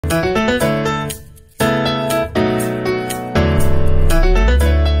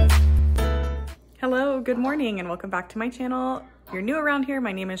good morning and welcome back to my channel. If you're new around here,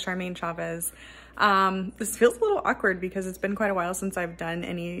 my name is Charmaine Chavez. This feels a little awkward because it's been quite a while since I've done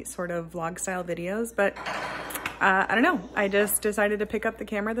any sort of vlog style videos, but I don't know. I just decided to pick up the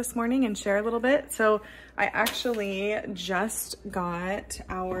camera this morning and share a little bit. So I actually just got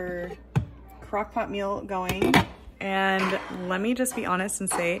our crock pot meal going, and let me just be honest and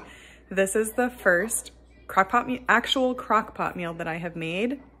say this is the first actual crock pot meal that I have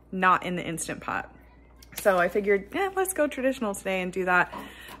made, not in the Instant Pot. So I figured, yeah, let's go traditional today and do that.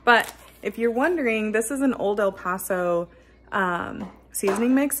 But if you're wondering, this is an Old El Paso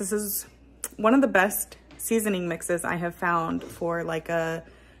seasoning mix. This is one of the best seasoning mixes I have found for like a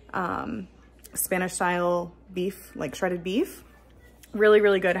Spanish style beef, like shredded beef. Really,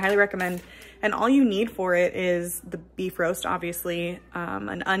 really good. Highly recommend. And all you need for it is the beef roast, obviously,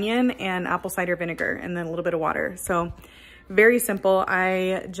 an onion and apple cider vinegar, and then a little bit of water. So very simple.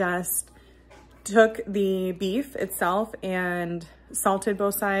 I just took the beef itself and salted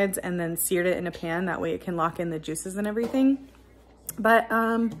both sides and then seared it in a pan. That way it can lock in the juices and everything. But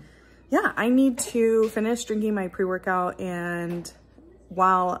yeah, I need to finish drinking my pre-workout, and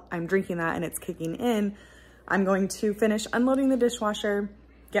while I'm drinking that and it's kicking in, I'm going to finish unloading the dishwasher,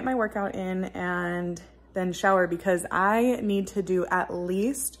 get my workout in, and then shower because I need to do at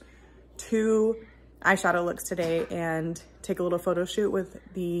least 2 eyeshadow looks today and take a little photo shoot with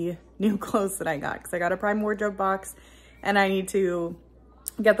the new clothes that I got, because I got a Prime wardrobe box and I need to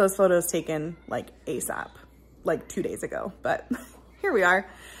get those photos taken like ASAP, like 2 days ago, but here we are.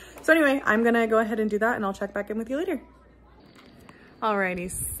 So anyway, I'm gonna go ahead and do that and I'll check back in with you later. Alrighty,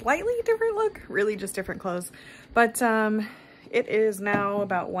 slightly different look, really just different clothes. But it is now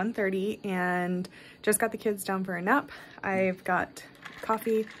about 1:30 and just got the kids down for a nap. I've got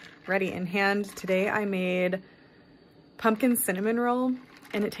coffee ready in hand. Today I made pumpkin cinnamon roll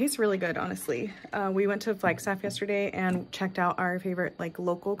and it tastes really good, honestly. We went to Flagstaff yesterday and checked out our favorite like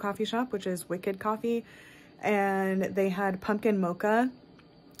local coffee shop, which is Wicked Coffee, and they had pumpkin mocha.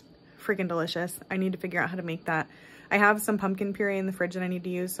 Freaking delicious. I need to figure out how to make that. I have some pumpkin puree in the fridge that I need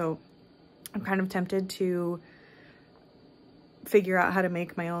to use, so I'm kind of tempted to figure out how to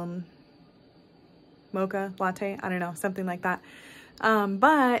make my own mocha latte. I don't know, something like that.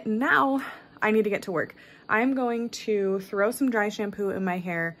 But now I need to get to work. I'm going to throw some dry shampoo in my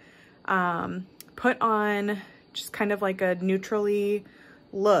hair, put on just kind of like a neutrally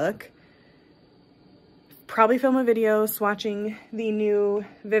look, probably film a video swatching the new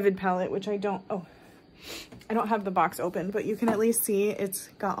Vivid palette, which I don't have the box open, but you can at least see it's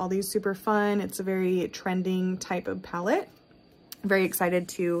got all these super fun. It's a very trending type of palette. Very excited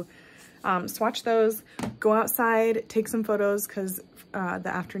to swatch those, go outside, take some photos because the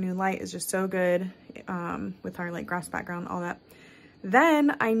afternoon light is just so good with our like grass background, all that.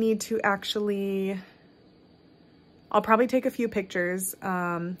 Then I need to I'll probably take a few pictures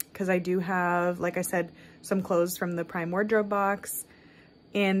because I do have, like I said, some clothes from the Prime wardrobe box.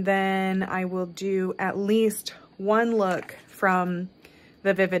 And then I will do at least 1 look from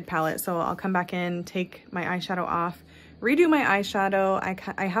the Vivid palette. So I'll come back in, take my eyeshadow off, redo my eyeshadow.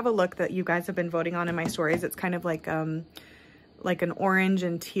 I have a look that you guys have been voting on in my stories. It's kind of like an orange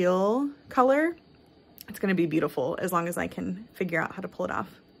and teal color. It's gonna be beautiful as long as I can figure out how to pull it off.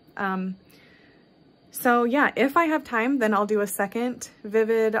 So yeah, if I have time, then I'll do a second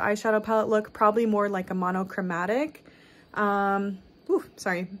Vivid eyeshadow palette look, probably more like a monochromatic. Ooh,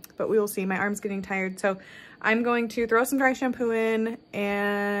 sorry, but we will see. My arm's getting tired. So I'm going to throw some dry shampoo in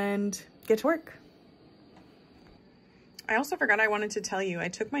and get to work. I also forgot I wanted to tell you, I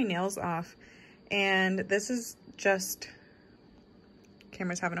took my nails off, and this is just,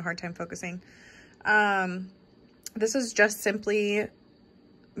 camera's having a hard time focusing. This is just simply,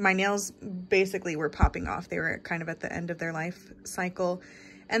 my nails basically were popping off. They were kind of at the end of their life cycle.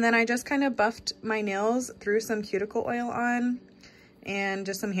 And then I just kind of buffed my nails, threw some cuticle oil on, and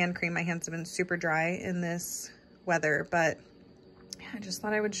just some hand cream. My hands have been super dry in this weather, but yeah, I just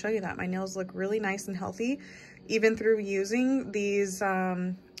thought I would show you that. My nails look really nice and healthy, even through using these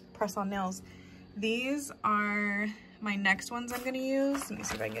press-on nails. These are my next ones I'm gonna use. Let me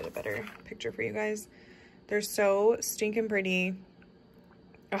see if I can get a better picture for you guys. They're so stinking pretty.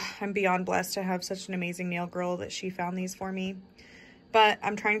 Ugh, I'm beyond blessed to have such an amazing nail girl that she found these for me. But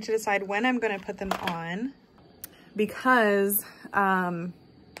I'm trying to decide when I'm gonna put them on, because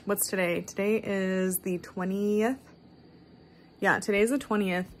what's today? Today is the 20th. Yeah, today's the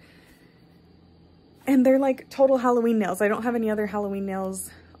 20th. And they're like total Halloween nails. I don't have any other Halloween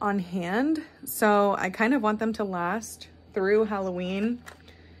nails on hand, so I kind of want them to last through Halloween.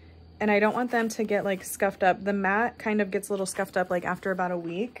 And I don't want them to get like scuffed up. The matte kind of gets a little scuffed up like after about a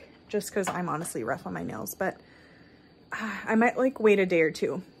week. just because I'm honestly rough on my nails, but I might like wait a day or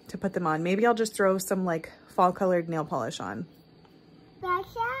two to put them on. Maybe I'll just throw some like fall colored nail polish on. Basha?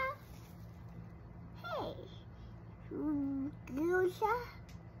 Hey. Gusha?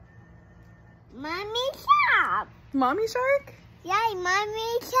 Mommy Shark. Mommy shark? Yeah,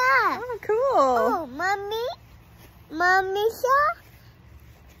 Mommy Shark. Oh, cool. Oh, Mommy Shark.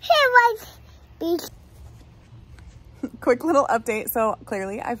 Hey, what's Quick little update. So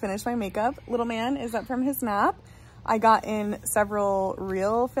clearly I finished my makeup. Little man is up from his nap. I got in several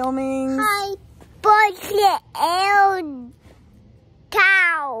reel filmings. Hi, Boshu Elk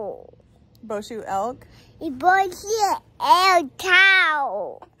cow. Boshu elk. Boshu Elk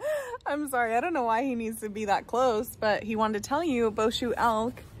cow. I'm sorry, I don't know why he needs to be that close, but he wanted to tell you, Boshu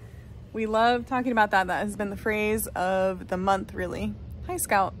elk. We love talking about that. That has been the phrase of the month, really. Hi,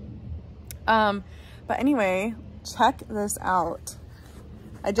 Scout. But anyway, check this out.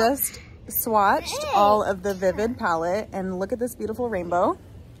 I just swatched all of the Vivid palette, and look at this beautiful rainbow.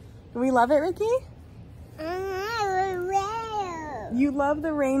 Do we love it, Ricky? You love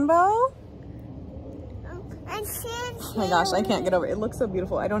the rainbow? Oh my gosh, I can't get over it. It looks so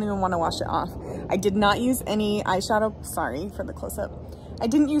beautiful. I don't even want to wash it off. I did not use any eyeshadow. Sorry for the close-up. I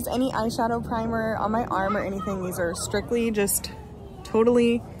didn't use any eyeshadow primer on my arm or anything. These are strictly just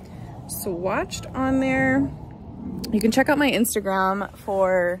totally swatched on there. You can check out my Instagram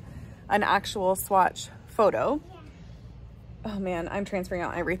for an actual swatch photo. Oh man, I'm transferring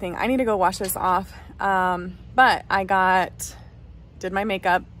out everything. I need to go wash this off. But I did my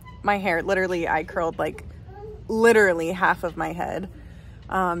makeup, my hair, literally I curled like literally half of my head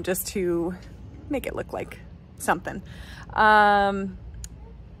just to make it look like something.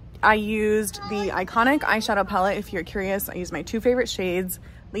 I used the Iconic eyeshadow palette. If you're curious, I used my two favorite shades,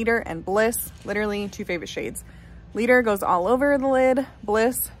 Leader and Bliss, literally two favorite shades. Leader goes all over the lid.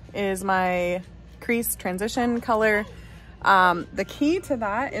 Bliss is my crease transition color. The key to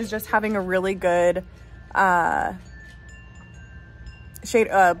that is just having a really good blender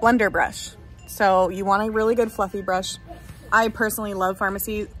brush. So you want a really good fluffy brush. I personally love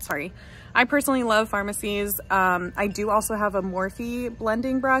Pharmacies. I do also have a Morphe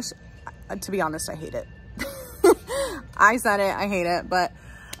blending brush. To be honest, I hate it. I said it, I hate it, but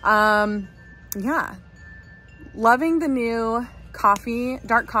yeah. Loving the new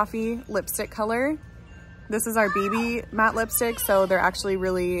dark coffee lipstick color. This is our BB matte lipstick, so they're actually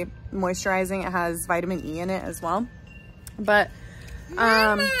really moisturizing. It has vitamin E in it as well. But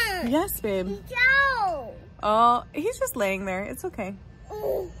Mama, yes, babe. Joe. Oh, he's just laying there. It's okay.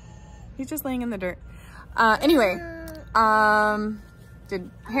 He's just laying in the dirt. Anyway,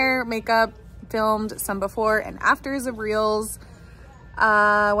 did hair, makeup, filmed some before and afters of reels.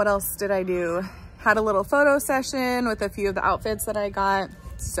 What else did I do? Had a little photo session with a few of the outfits that I got.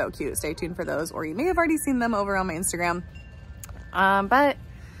 So cute. Stay tuned for those, or you may have already seen them over on my Instagram. But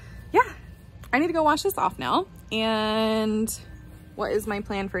yeah, I need to go wash this off now. And what is my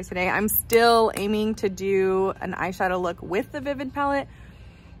plan for today? I'm still aiming to do an eyeshadow look with the Vivid palette,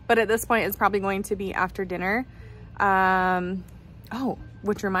 but at this point it's probably going to be after dinner. Oh,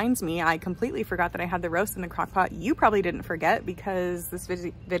 which reminds me, I completely forgot that I had the roast in the crock pot. You probably didn't forget because this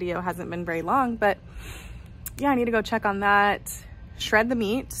video hasn't been very long, but yeah, I need to go check on that. Shred the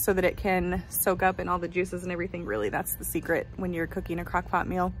meat so that it can soak up in all the juices and everything. Really, that's the secret when you're cooking a crock pot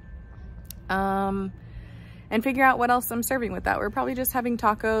meal. And figure out what else I'm serving with that. We're probably just having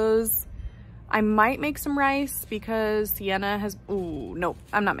tacos. I might make some rice because Sienna has, ooh, nope,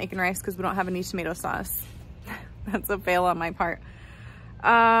 I'm not making rice because we don't have any tomato sauce. That's a fail on my part.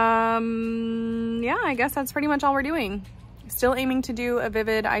 Yeah, I guess that's pretty much all we're doing. Still aiming to do a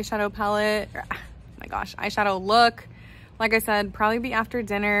Vivid eyeshadow palette, oh my gosh, eyeshadow look. Like I said, probably be after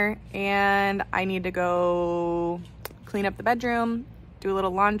dinner, and I need to go clean up the bedroom, do a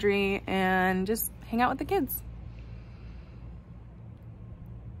little laundry, and just hang out with the kids.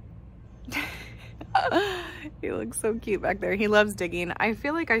 He looks so cute back there. He loves digging. I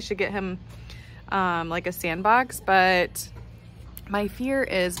feel like I should get him like a sandbox, but my fear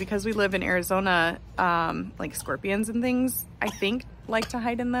is because we live in Arizona, like scorpions and things, I think, like to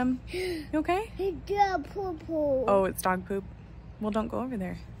hide in them. You okay? It's dog poo-poo. Oh, it's dog poop. Well, don't go over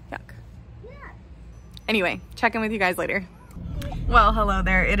there. Yuck. Yeah. Anyway, check in with you guys later. Well, hello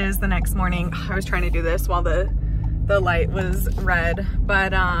there. It is the next morning. I was trying to do this while the light was red,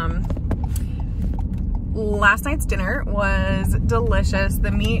 but last night's dinner was delicious.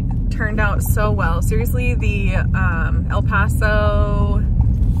 The meat turned out so well. Seriously, the El Paso,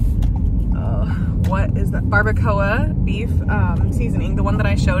 what is that? Barbacoa beef seasoning, the one that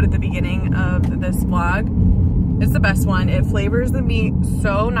I showed at the beginning of this vlog. It's the best one. It flavors the meat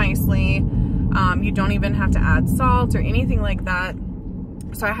so nicely. You don't even have to add salt or anything like that.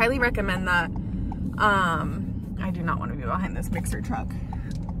 So I highly recommend that. I do not want to be behind this mixer truck.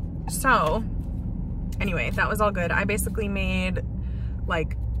 So anyway, that was all good. I basically made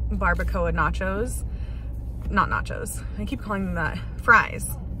like barbacoa nachos. Not nachos. I keep calling them that. Fries.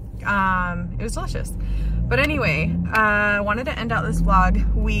 It was delicious. But anyway, wanted to end out this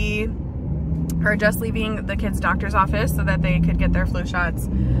vlog. We are just leaving the kids' doctor's office so that they could get their flu shots.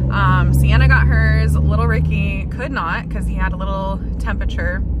 Sienna got hers. Little Ricky could not because he had a little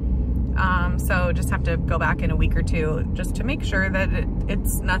temperature. So just have to go back in a week or two just to make sure that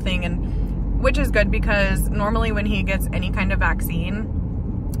it's nothing, and which is good because normally when he gets any kind of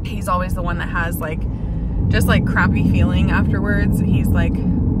vaccine, he's always the one that has like just like crappy feeling afterwards. He's like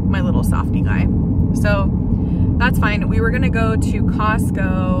my little softy guy. So that's fine. We were gonna go to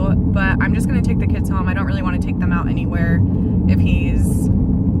Costco, but I'm just gonna take the kids home. I don't really want to take them out anywhere if he's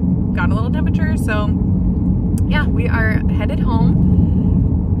got a little temperature. So yeah, we are headed home.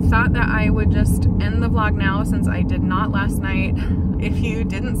 Thought that I would just end the vlog now since I did not last night. If you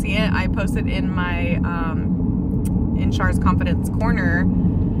didn't see it, I posted in my in Char's Confidence Corner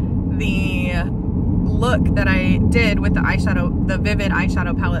the look that I did with the eyeshadow, the Vivid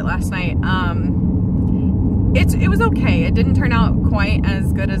eyeshadow palette last night. It was okay. It didn't turn out quite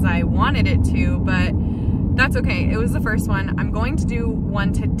as good as I wanted it to, but that's okay. It was the first one. I'm going to do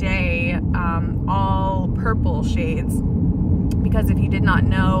one today, all purple shades, because if you did not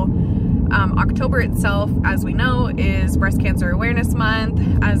know, October itself, as we know, is Breast Cancer Awareness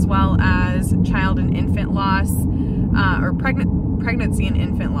Month, as well as Child and Infant Loss, or Pregnancy and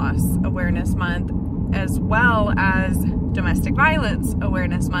Infant Loss Awareness Month, as well as Domestic Violence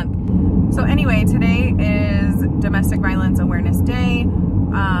Awareness Month. So anyway, today is Domestic Violence Awareness Day,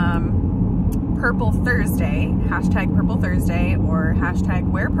 Purple Thursday, hashtag Purple Thursday, or hashtag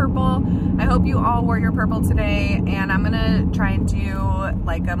Wear Purple. I hope you all wore your purple today, and I'm gonna try and do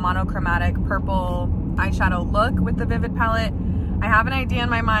like a monochromatic purple eyeshadow look with the Vivid palette. I have an idea in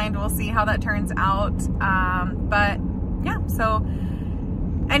my mind. We'll see how that turns out. But yeah, so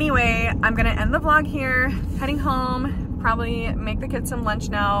anyway, I'm gonna end the vlog here, heading home, probably make the kids some lunch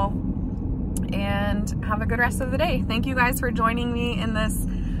now, and have a good rest of the day. Thank you guys for joining me in this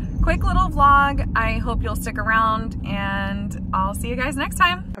quick little vlog. I hope you'll stick around, and I'll see you guys next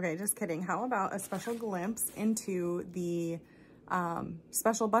time. Okay, just kidding. How about a special glimpse into the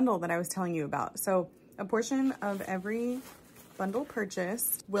special bundle that I was telling you about? So a portion of every bundle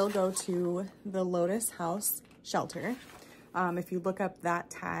purchased will go to the Lotus House shelter. If you look up that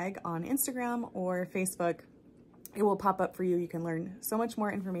tag on Instagram or Facebook, it will pop up for you. You can learn so much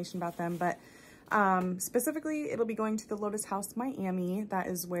more information about them, but specifically it'll be going to the Lotus House Miami. That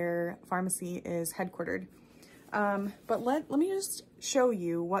is where pharmacy is headquartered. But let me just show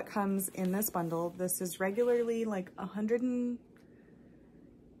you what comes in this bundle. This is regularly like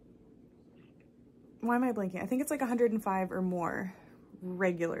why am I blanking? I think it's like 105 or more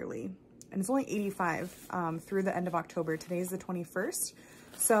regularly. And it's only 85 through the end of October. Today's the 21st.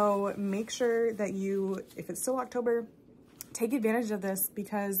 So make sure that you, if it's still October, take advantage of this,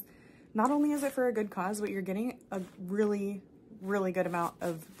 because not only is it for a good cause, but you're getting a really, really good amount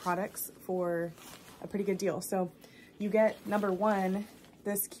of products for a pretty good deal. So you get, number one,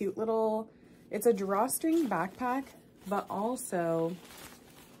 this cute little, it's a drawstring backpack, but also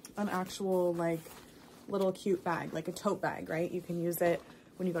an actual like little cute bag, like a tote bag, right? You can use it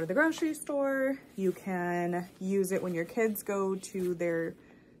when you go to the grocery store. You can use it when your kids go to their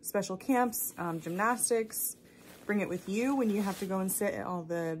special camps, gymnastics. Bring it with you when you have to go and sit at all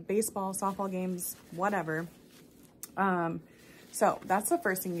the baseball, softball games, whatever. So that's the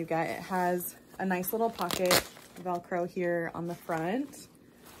first thing you get. It has a nice little pocket Velcro here on the front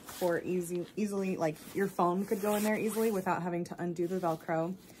for easily, like your phone could go in there easily without having to undo the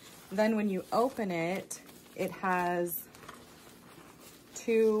Velcro. Then when you open it, it has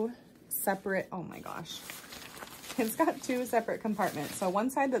two separate, oh my gosh, it's got two separate compartments. So one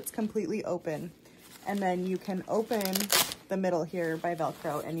side that's completely open, and then you can open the middle here by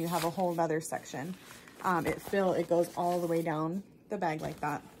Velcro, and you have a whole other section. It goes all the way down the bag like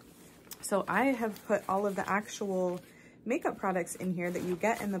that. So I have put all of the actual makeup products in here that you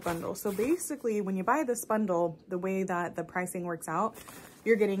get in the bundle. So basically when you buy this bundle, the way that the pricing works out,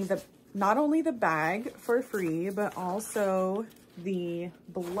 you're getting not only the bag for free, but also the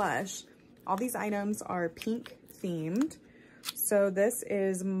blush. All these items are pink themed. So this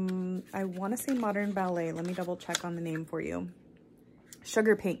is, I want to say Modern Ballet. Let me double check on the name for you.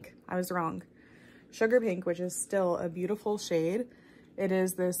 Sugar Pink. I was wrong. Sugar Pink, which is still a beautiful shade. It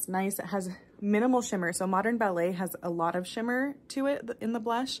is this nice, it has minimal shimmer. So Modern Ballet has a lot of shimmer to it in the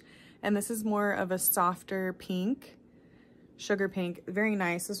blush. And this is more of a softer pink, sugar pink, very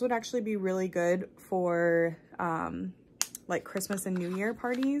nice. This would actually be really good for like Christmas and New Year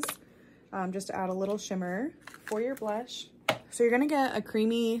parties. Just to add a little shimmer for your blush. So you're gonna get a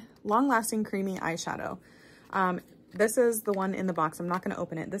creamy, long-lasting creamy eyeshadow. This is the one in the box. I'm not gonna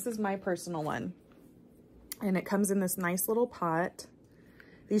open it. This is my personal one. And it comes in this nice little pot.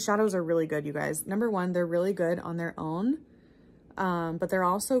 These shadows are really good, you guys. Number one, they're really good on their own, but they're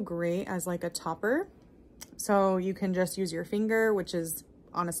also great as like a topper. So you can just use your finger, which is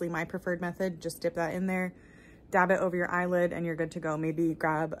honestly my preferred method. Just dip that in there, dab it over your eyelid, and you're good to go. Maybe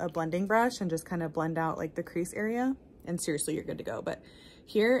grab a blending brush and just kind of blend out like the crease area, and seriously, you're good to go. But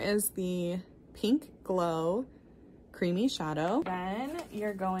here is the Pink Glow Creamy Shadow. Then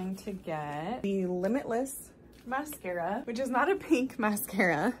you're going to get the Limitless mascara, which is not a pink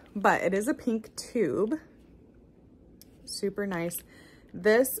mascara, but it is a pink tube. Super nice.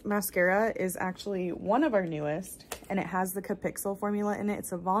 This mascara is actually one of our newest, and it has the Capixel formula in it.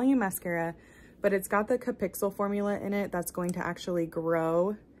 It's a volume mascara, but it's got the Capixel formula in it that's going to actually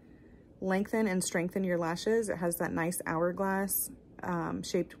grow, lengthen, and strengthen your lashes. It has that nice hourglass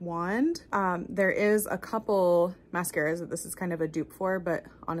shaped wand. There is a couple mascaras that this is kind of a dupe for, but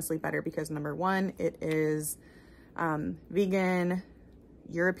honestly better because number one, it is vegan,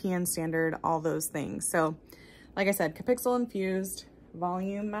 European standard, all those things. So like I said, Capixel infused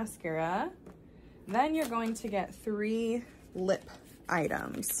volume mascara. Then you're going to get 3 lip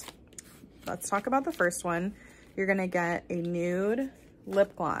items. Let's talk about the first one. You're gonna get a nude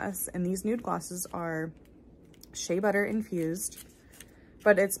lip gloss, and these nude glosses are shea butter infused,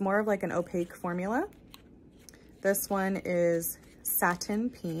 but it's more of like an opaque formula. This one is satin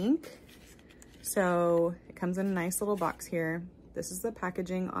pink. So it comes in a nice little box here. This is the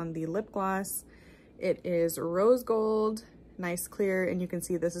packaging on the lip gloss. It is rose gold, nice clear, and you can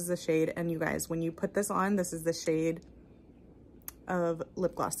see this is the shade. And you guys, when you put this on, this is the shade of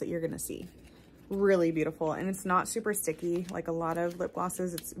lip gloss that you're gonna see. Really beautiful, and it's not super sticky like a lot of lip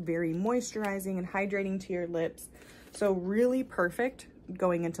glosses. It's very moisturizing and hydrating to your lips. So really perfect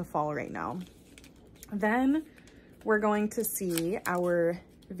going into fall right now. Then we're going to see our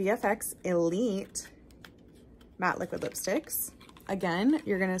VFX Elite matte liquid lipsticks. Again,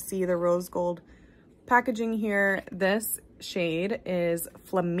 you're gonna see the rose gold packaging here. This shade is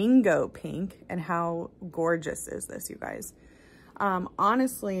Flamingo Pink, and how gorgeous is this, you guys?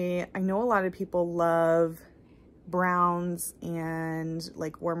 Honestly, I know a lot of people love browns and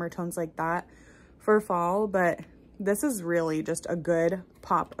like warmer tones like that for fall, but this is really just a good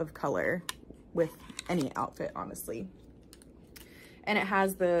pop of color with any outfit, honestly. And it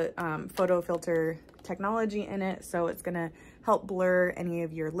has the photo filter technology in it, so it's gonna help blur any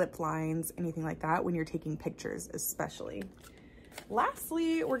of your lip lines, anything like that when you're taking pictures especially.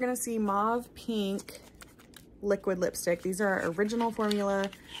 Lastly, we're gonna see Mauve Pink liquid lipstick. These are our original formula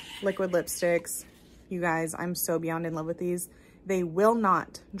liquid lipsticks. You guys, I'm so beyond in love with these. They will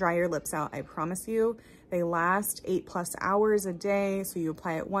not dry your lips out, I promise you. They last 8+ hours a day, so you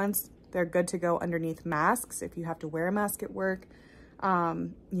apply it once. They're good to go underneath masks if you have to wear a mask at work.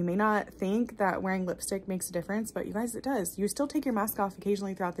 You may not think that wearing lipstick makes a difference, but you guys, it does. You still take your mask off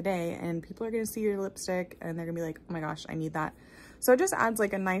occasionally throughout the day, and people are gonna see your lipstick and they're gonna be like, oh my gosh, I need that. So it just adds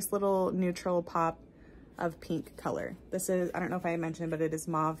like a nice little neutral pop of pink color. This is, I don't know if I mentioned, but it is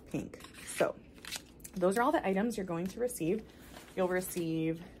Mauve Pink. So those are all the items you're going to receive. You'll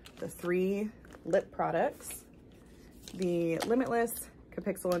receive the 3 lip products, the Limitless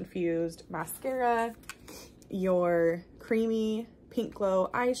Capixel infused mascara, your creamy Pink Glow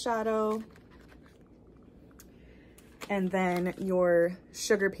eyeshadow, and then your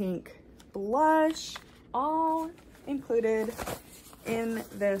sugar pink blush, all included in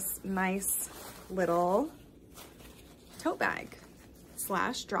this nice little tote bag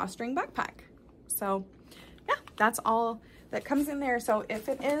 / drawstring backpack. So yeah, that's all that comes in there. So if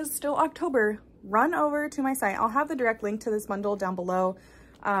it is still October, run over to my site. I'll have the direct link to this bundle down below.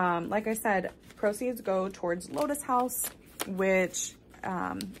 Like I said, proceeds go towards Lotus House, which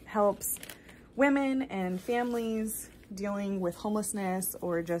helps women and families dealing with homelessness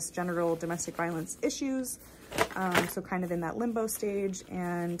or just general domestic violence issues. So kind of in that limbo stage.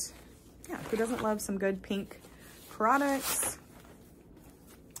 And yeah, who doesn't love some good pink products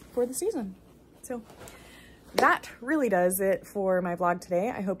for the season? So that really does it for my vlog today.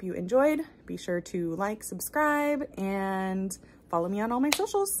 I hope you enjoyed. Be sure to like, subscribe, and follow me on all my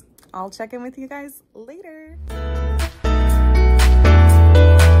socials. I'll check in with you guys later.